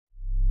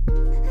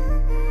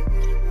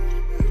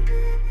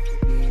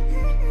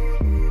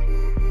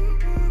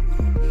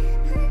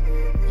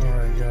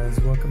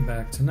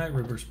back to Night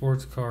River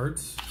Sports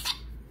Cards.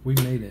 We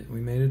made it.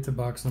 We made it to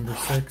box number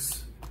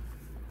 6.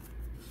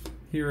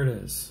 Here it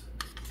is.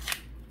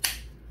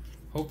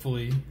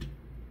 Hopefully,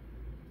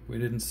 we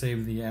didn't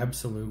save the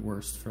absolute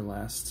worst for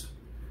last.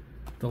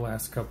 The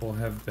last couple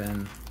have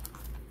been...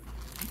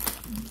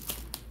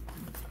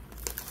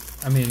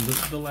 I mean,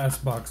 the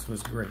last box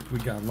was great. We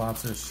got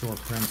lots of short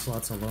prints,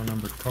 lots of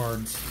low-numbered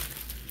cards,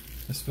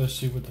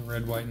 especially with the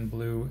red, white, and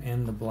blue,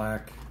 and the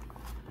black.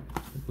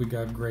 We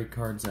got great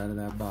cards out of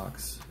that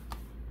box,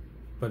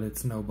 but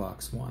it's no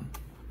box 1.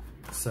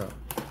 So,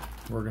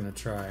 we're gonna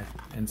try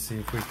and see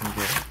if we can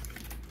get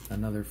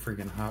another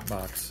friggin' hot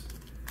box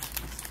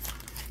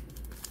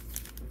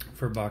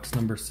for box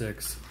number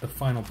 6, the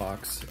final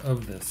box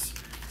of this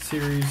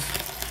series.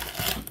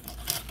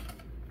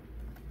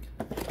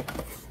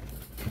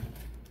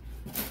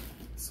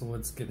 So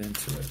let's get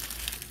into it.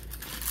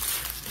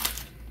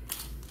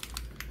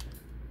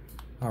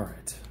 All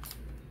right.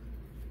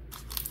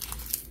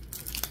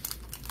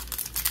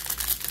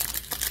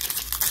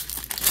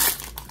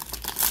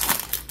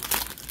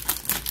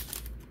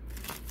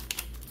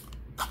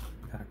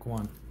 Pack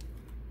 1.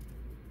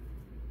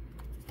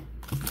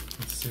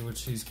 Let's see what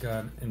she's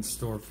got in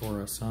store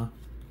for us, huh?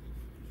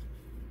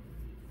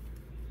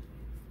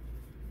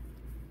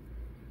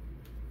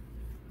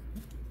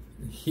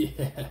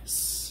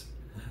 Yes.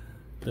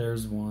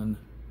 There's one.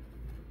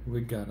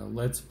 We got a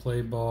Let's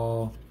Play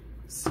Ball,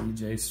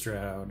 CJ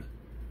Stroud.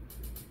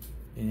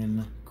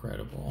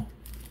 Incredible.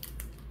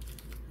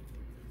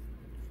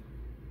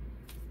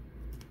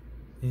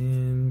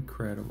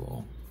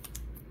 Incredible.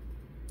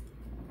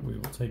 We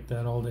will take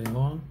that all day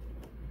long.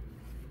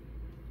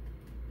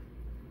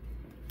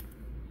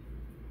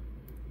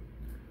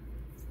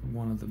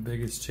 One of the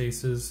biggest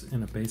chases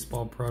in a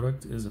baseball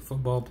product is a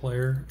football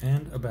player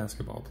and a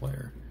basketball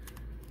player.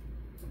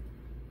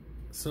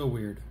 So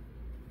weird,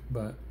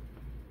 but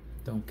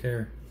don't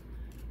care.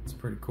 It's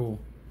pretty cool.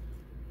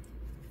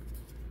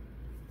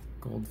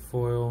 Gold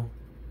foil.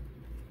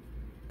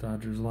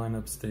 Dodgers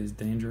lineup stays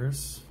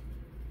dangerous.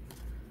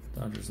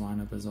 Dodgers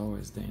lineup is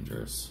always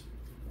dangerous.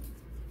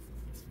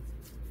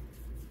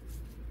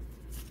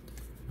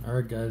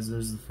 Alright guys,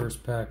 there's the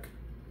first pack.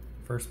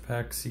 First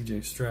pack,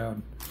 CJ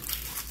Stroud.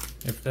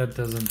 If that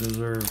doesn't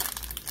deserve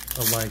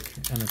a like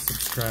and a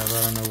subscribe,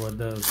 I don't know what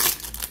does.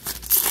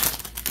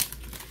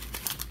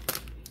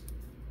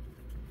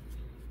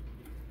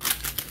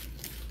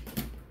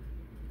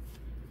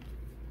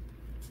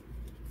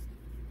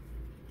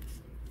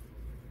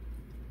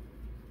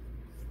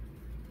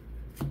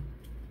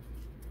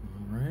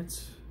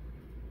 Alright.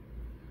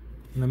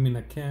 I mean,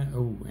 I can't...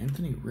 Oh,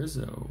 Anthony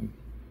Rizzo.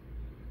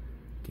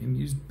 Game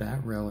used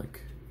bat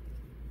relic.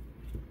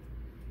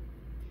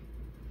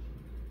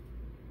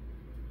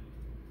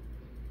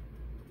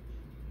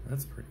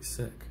 That's pretty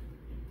sick.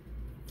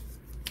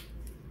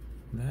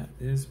 That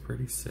is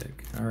pretty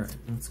sick. Alright,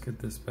 let's get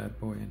this bad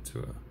boy into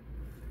a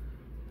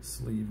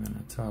sleeve and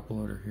a top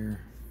loader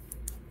here.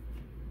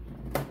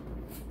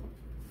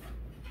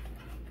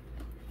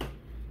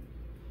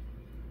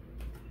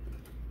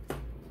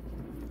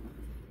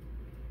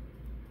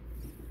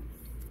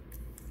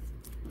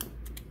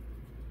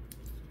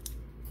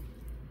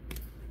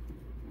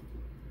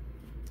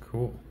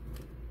 Cool.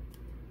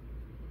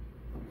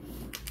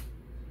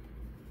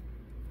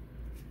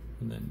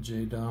 And then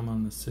J-Dom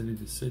on the City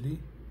to City.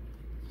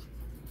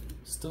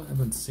 Still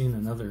haven't seen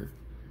another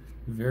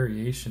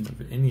variation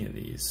of any of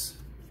these.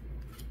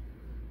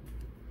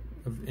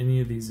 Of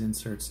any of these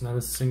inserts. Not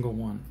a single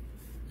one.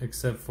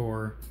 Except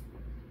for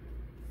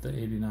the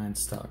 89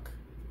 stock.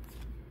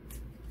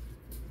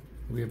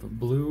 We have a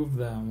blue of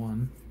that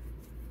one.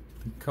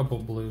 A couple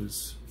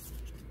blues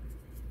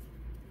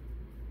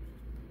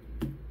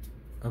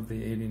of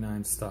the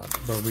 89 stock.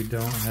 But we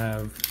don't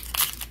have...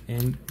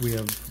 And we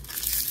have...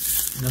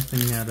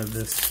 nothing out of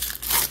this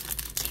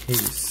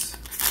case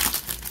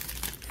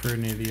for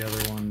any of the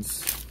other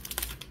ones.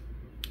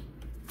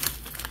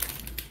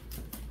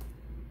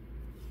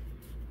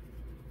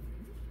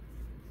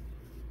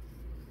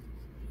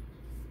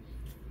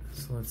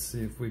 So let's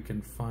see if we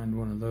can find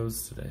one of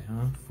those today,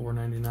 huh?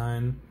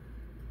 $4.99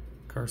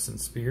 Carson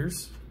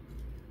Spears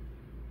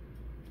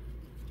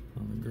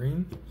on the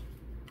green.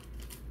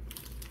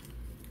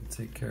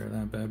 Take care of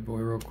that bad boy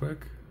real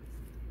quick.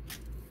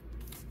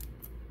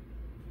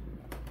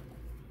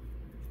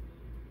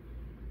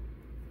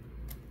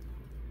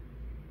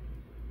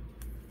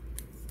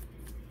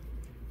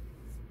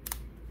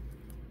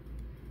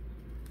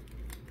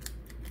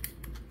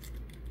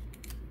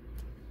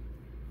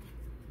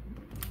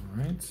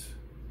 Alright.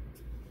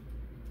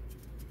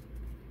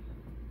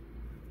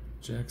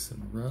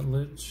 Jackson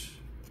Rutledge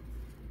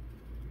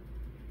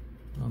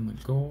on the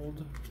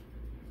gold.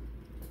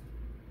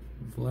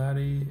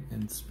 Vladdy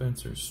and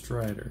Spencer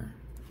Strider.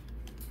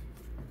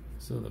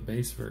 So the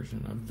base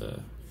version of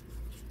the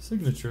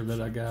signature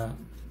that I got.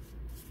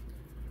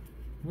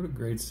 What a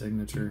great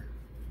signature.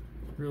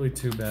 Really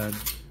too bad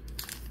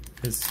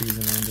his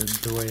season ended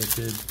the way it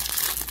did.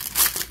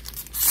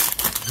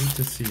 Hate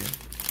to see it.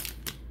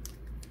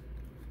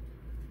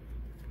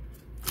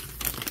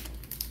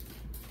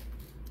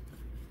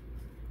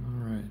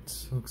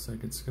 looks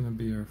like it's going to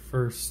be our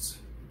first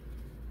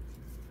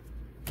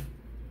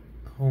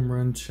home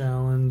run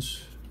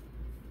challenge.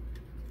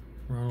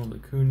 Ronald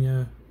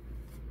Acuna,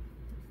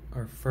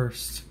 our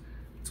first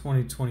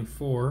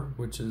 2024,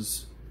 which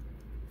is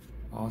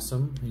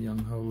awesome. Young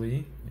Ho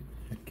Lee,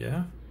 heck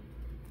yeah.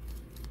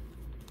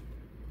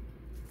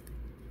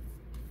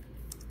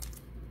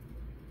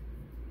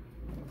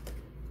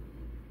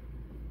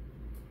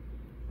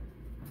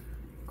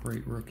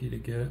 Great rookie to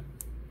get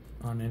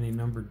on any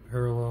numbered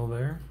parallel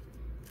there.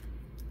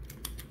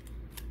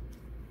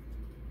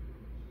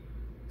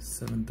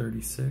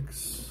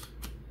 736.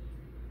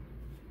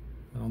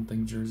 I don't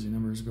think jersey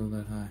numbers go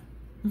that high.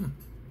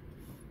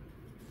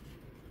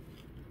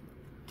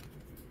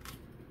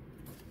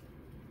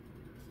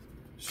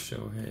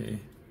 Shohei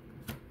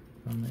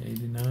on the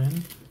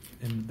 89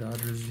 in the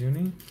Dodgers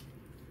uni.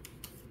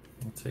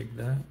 We'll take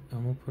that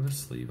and we'll put a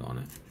sleeve on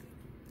it.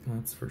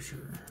 That's for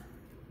sure.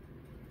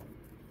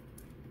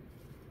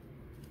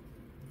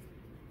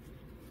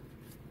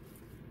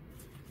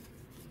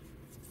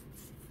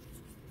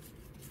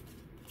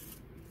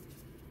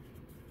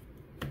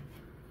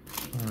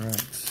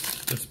 Alright,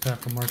 this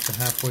pack will mark the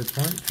halfway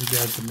point. You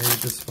guys have made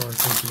it this far.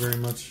 Thank you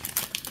very much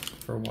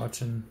for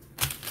watching.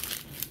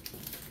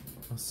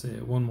 I'll say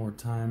it one more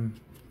time.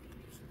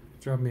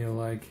 Drop me a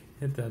like,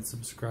 hit that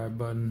subscribe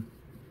button.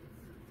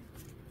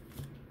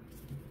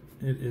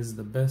 It is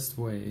the best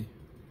way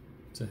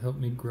to help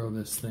me grow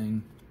this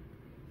thing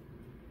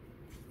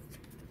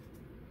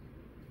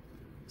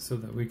so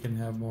that we can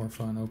have more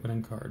fun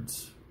opening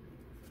cards.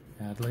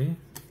 Adley,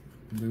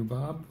 Blue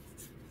Bob,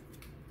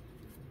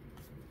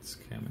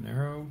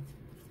 Caminero.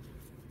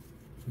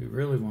 We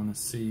really want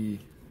to see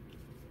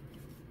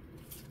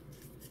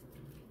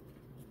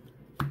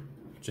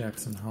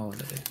Jackson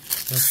Holiday.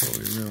 That's what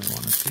we really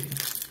want to see.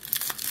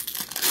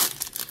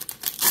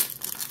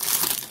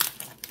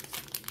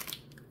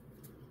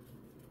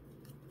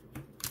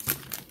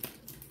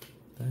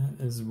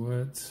 That is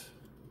what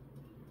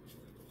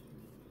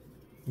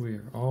we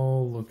are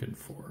all looking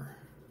for.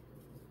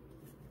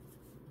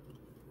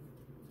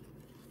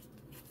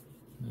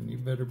 And you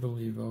better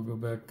believe I'll go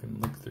back and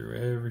look through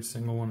every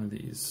single one of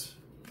these.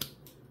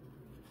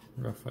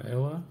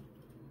 Rafaela.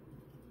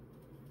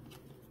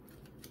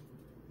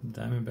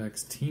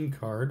 Diamondbacks team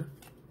card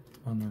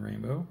on the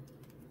rainbow.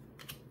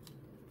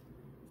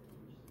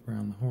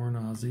 Around the horn,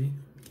 Ozzy.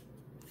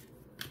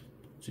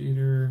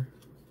 Jeter.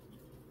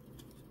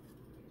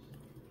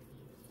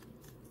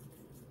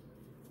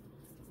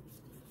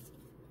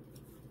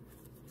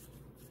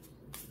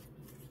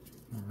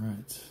 All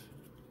right.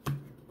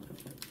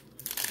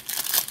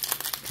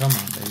 Come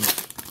on, baby.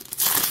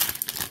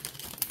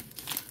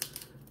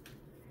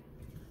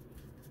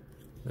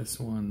 This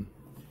one,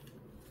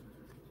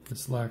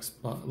 this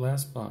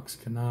last box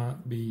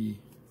cannot be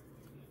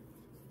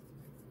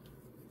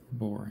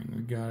boring.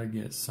 We gotta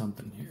get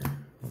something here.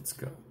 Let's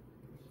go.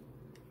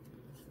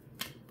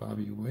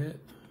 Bobby Witt.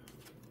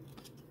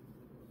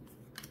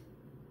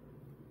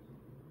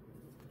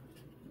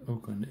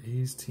 Oakland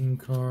A's team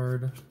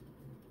card.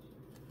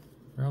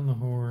 Around the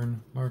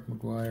horn, Mark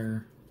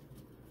McGuire.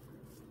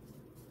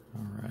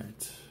 All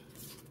right.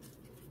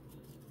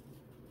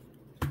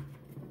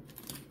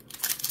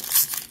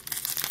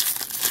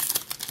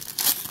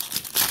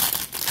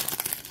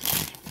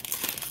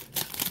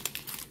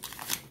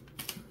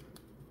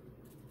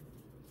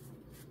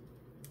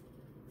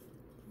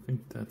 I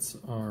think that's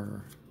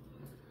our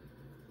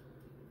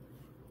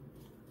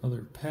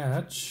other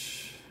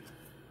patch,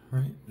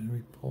 right? Did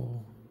we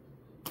pull?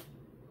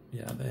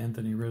 Yeah, the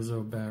Anthony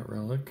Rizzo bat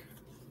relic.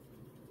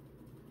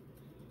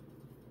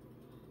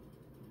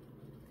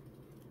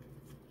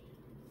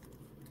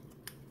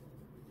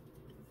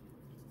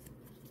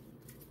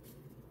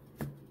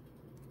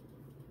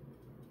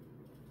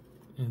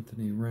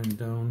 Anthony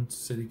Rendon,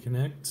 City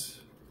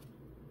Connect.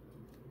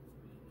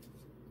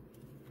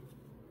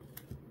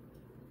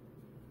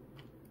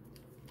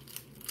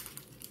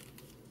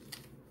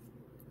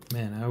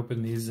 Man, I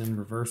opened these in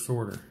reverse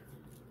order.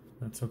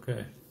 That's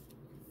okay.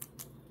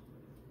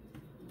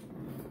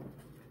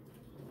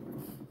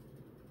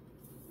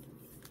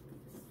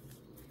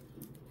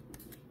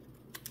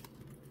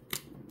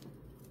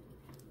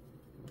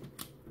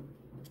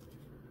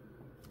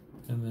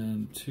 And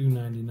then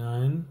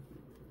 $2.99.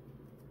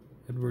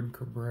 Edward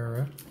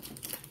Cabrera.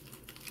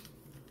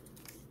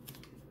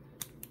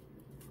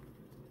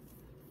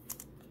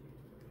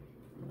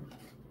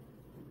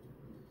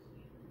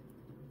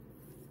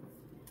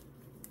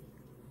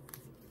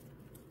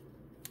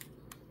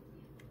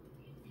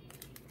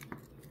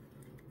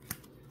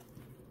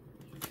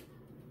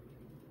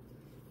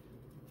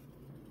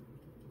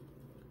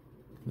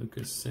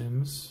 Lucas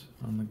Sims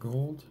on the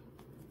gold.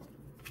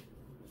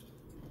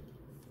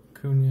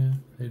 Cunha,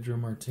 Pedro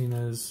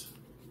Martinez.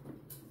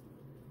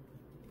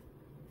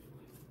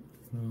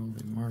 Noel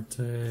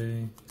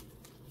Marte.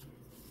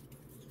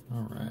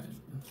 All right.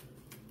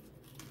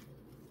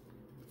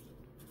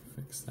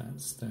 Fix that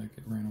stack.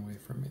 It ran away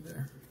from me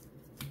there.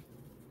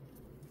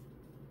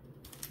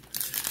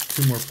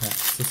 2 more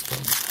packs. Let's go.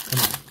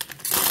 Come on.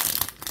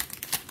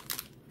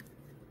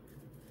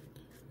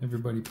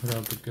 Everybody put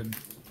out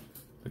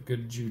the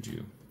good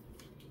juju.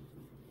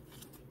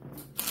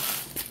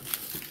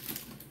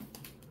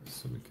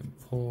 So we can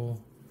pull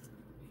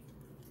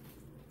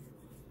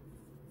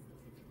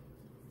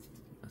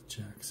a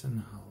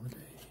Jackson Holiday.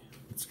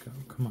 Let's go,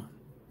 come on.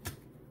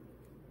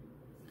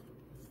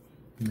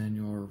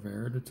 Manuel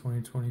Rivera to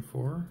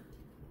 2024.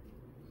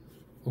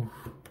 Oof.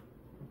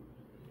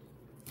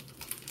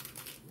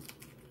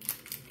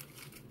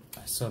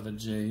 I saw the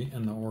J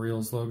and the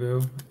Orioles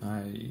logo.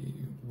 I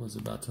was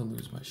about to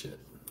lose my shit.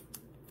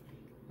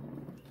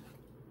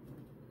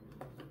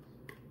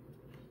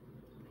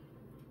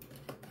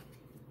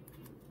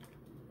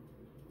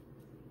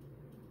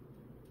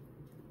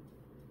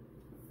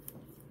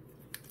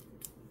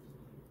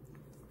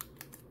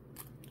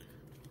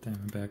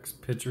 Diamondbacks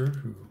pitcher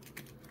who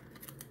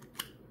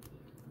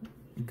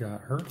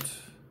got hurt.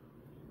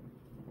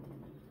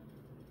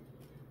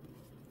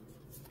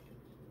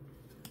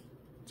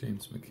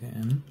 James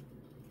McCann.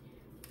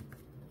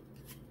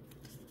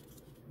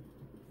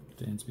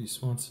 Dansby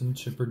Swanson,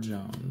 Chipper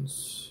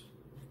Jones.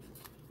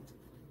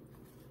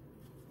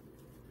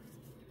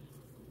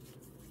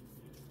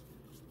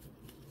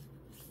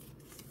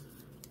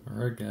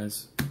 Alright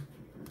guys,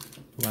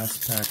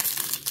 last pack,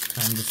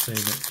 time to save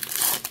it.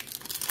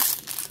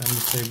 Time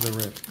to save the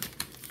rip.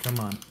 Come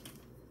on.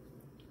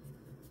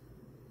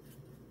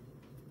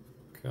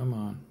 Come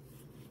on.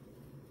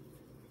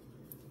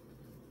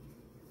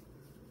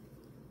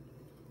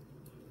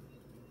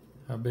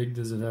 How big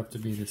does it have to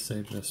be to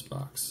save this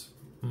box?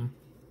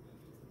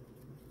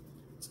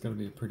 It's going to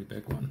be a pretty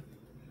big one,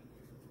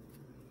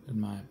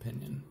 in my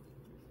opinion.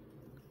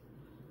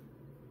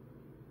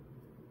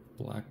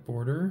 Black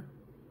border.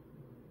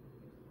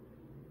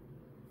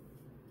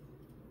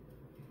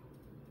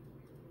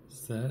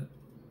 Is that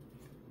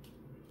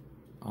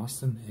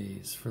Austin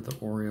Hayes for the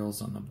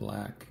Orioles on the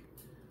black?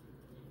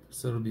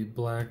 So it'll be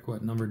black,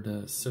 what number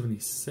to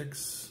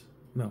 76?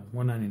 No,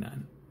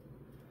 199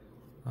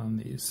 on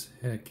these.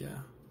 Heck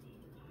yeah.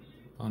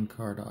 On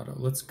card auto.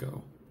 Let's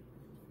go.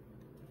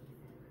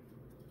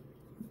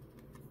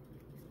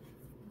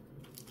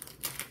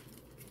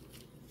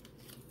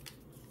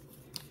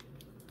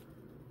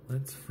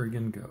 Let's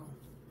friggin' go.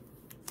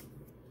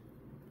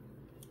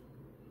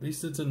 At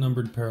least it's a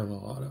numbered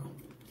parallel auto.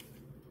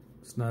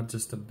 It's not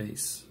just a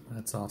base.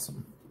 That's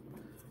awesome.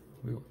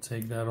 We will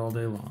take that all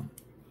day long.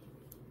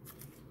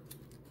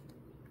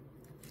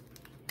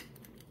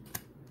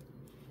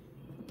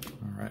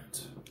 All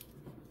right.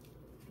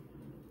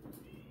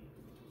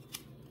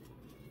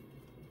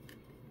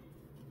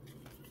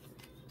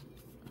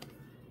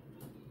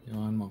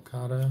 Yohan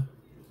Moncada.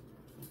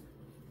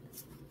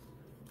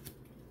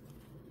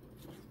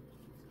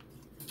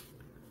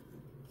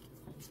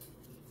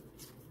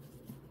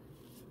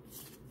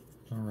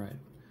 All right.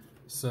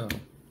 So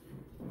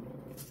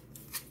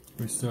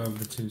we still have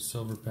the two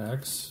silver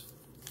packs,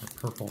 or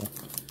purple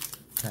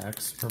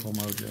packs, purple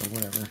mojo,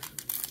 whatever.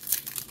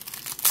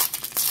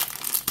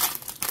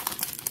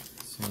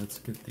 So let's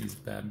get these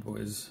bad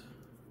boys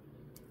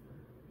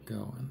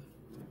going.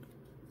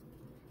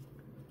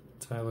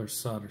 Tyler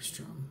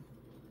Soderstrom.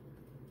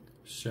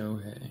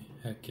 Shohei,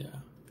 heck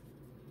yeah.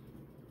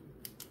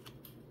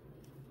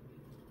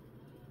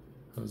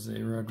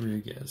 Jose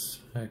Rodriguez,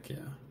 heck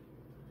yeah.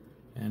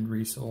 And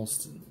Reese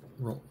Olson.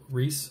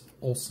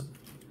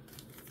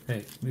 Hey,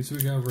 at least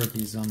we got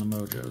rookies on the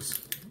mojos.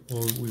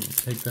 Well, we will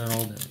take that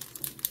all day.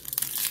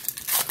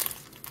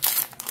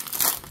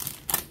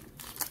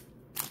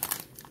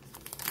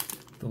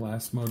 The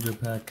last mojo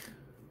pack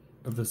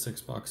of the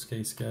 6-box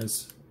case,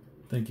 guys.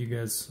 Thank you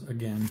guys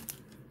again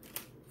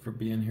for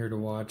being here to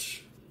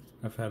watch.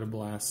 I've had a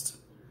blast.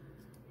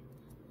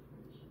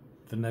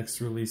 The next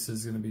release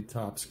is going to be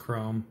Topps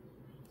Chrome.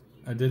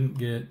 I didn't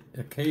get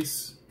a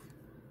case,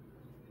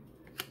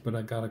 but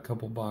I got a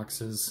couple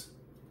boxes.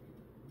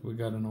 We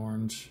got an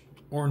orange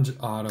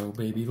auto,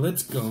 baby.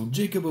 Let's go.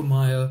 Jacob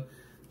Amaya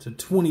to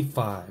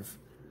 25.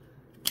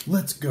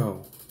 Let's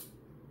go.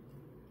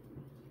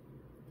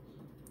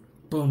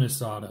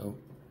 Bonus auto.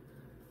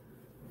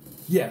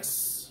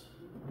 Yes.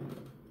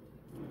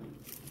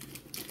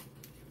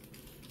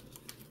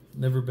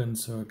 Never been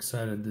so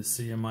excited to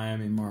see a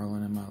Miami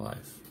Marlin in my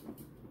life.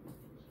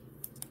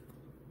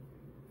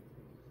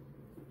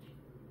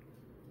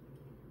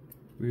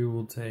 We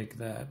will take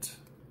that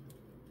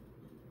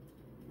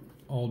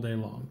all day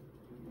long.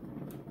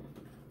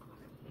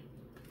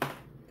 I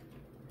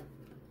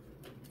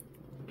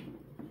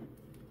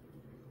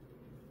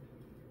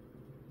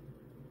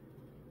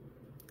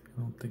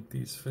don't think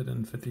these fit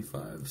in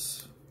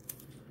 55s.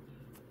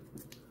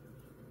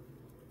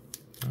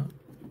 Oh.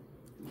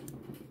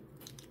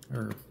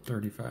 Or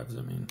 35s,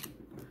 I mean.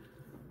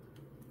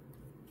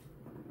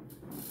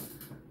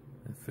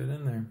 They fit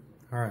in there.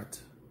 Alright,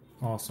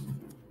 awesome.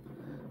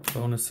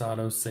 Bonus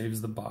auto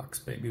saves the box,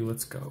 baby.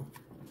 Let's go.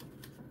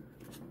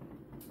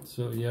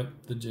 So, yep,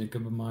 the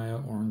Jacob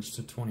Amaya orange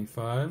to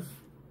 25.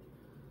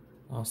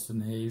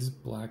 Austin Hayes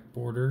black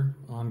border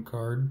on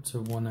card to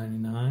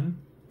 199.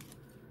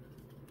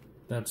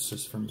 That's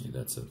just for me.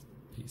 That's a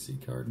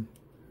PC card.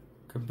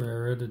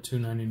 Cabrera to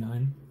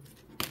 $2.99.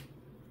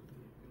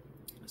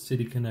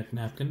 City Connect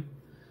napkin.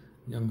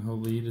 Young Ho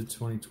Lee to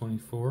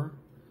 2024.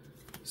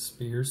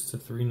 Spears to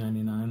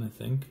 $3.99, I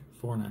think.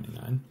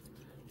 $4.99.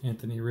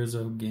 Anthony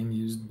Rizzo game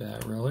used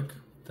bat relic.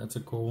 That's a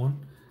cool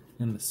one.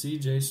 And the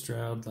CJ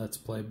Stroud Let's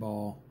Play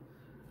Ball.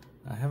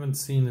 I haven't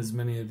seen as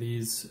many of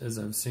these as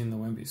I've seen the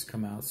Wembies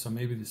come out, so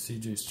maybe the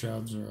CJ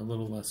Strouds are a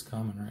little less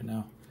common right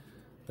now.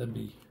 That'd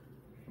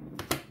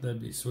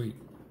be sweet.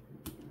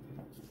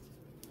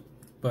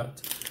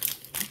 But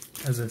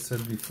as I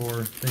said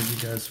before, thank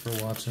you guys for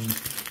watching.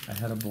 I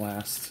had a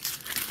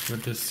blast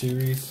with this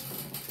series.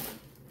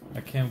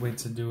 I can't wait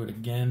to do it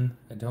again.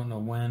 I don't know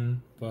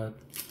when, but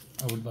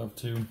I would love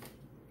to.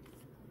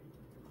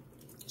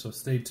 So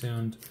stay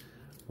tuned.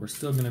 We're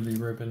still going to be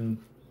ripping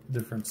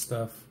different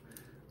stuff.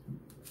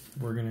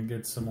 We're going to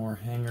get some more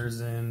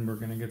hangers in. We're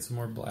going to get some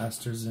more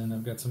blasters in.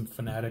 I've got some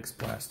Fanatics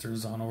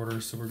blasters on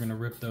order, so we're going to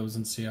rip those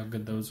and see how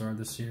good those are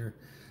this year.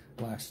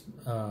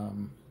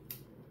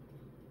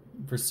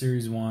 For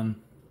Series 1,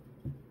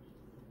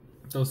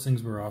 those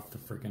things were off the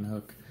freaking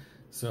hook.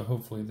 So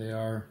hopefully they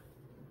are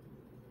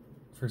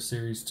for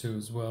Series 2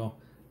 as well.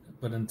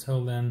 But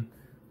until then,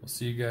 we'll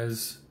see you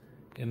guys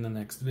in the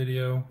next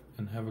video,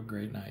 and have a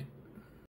great night.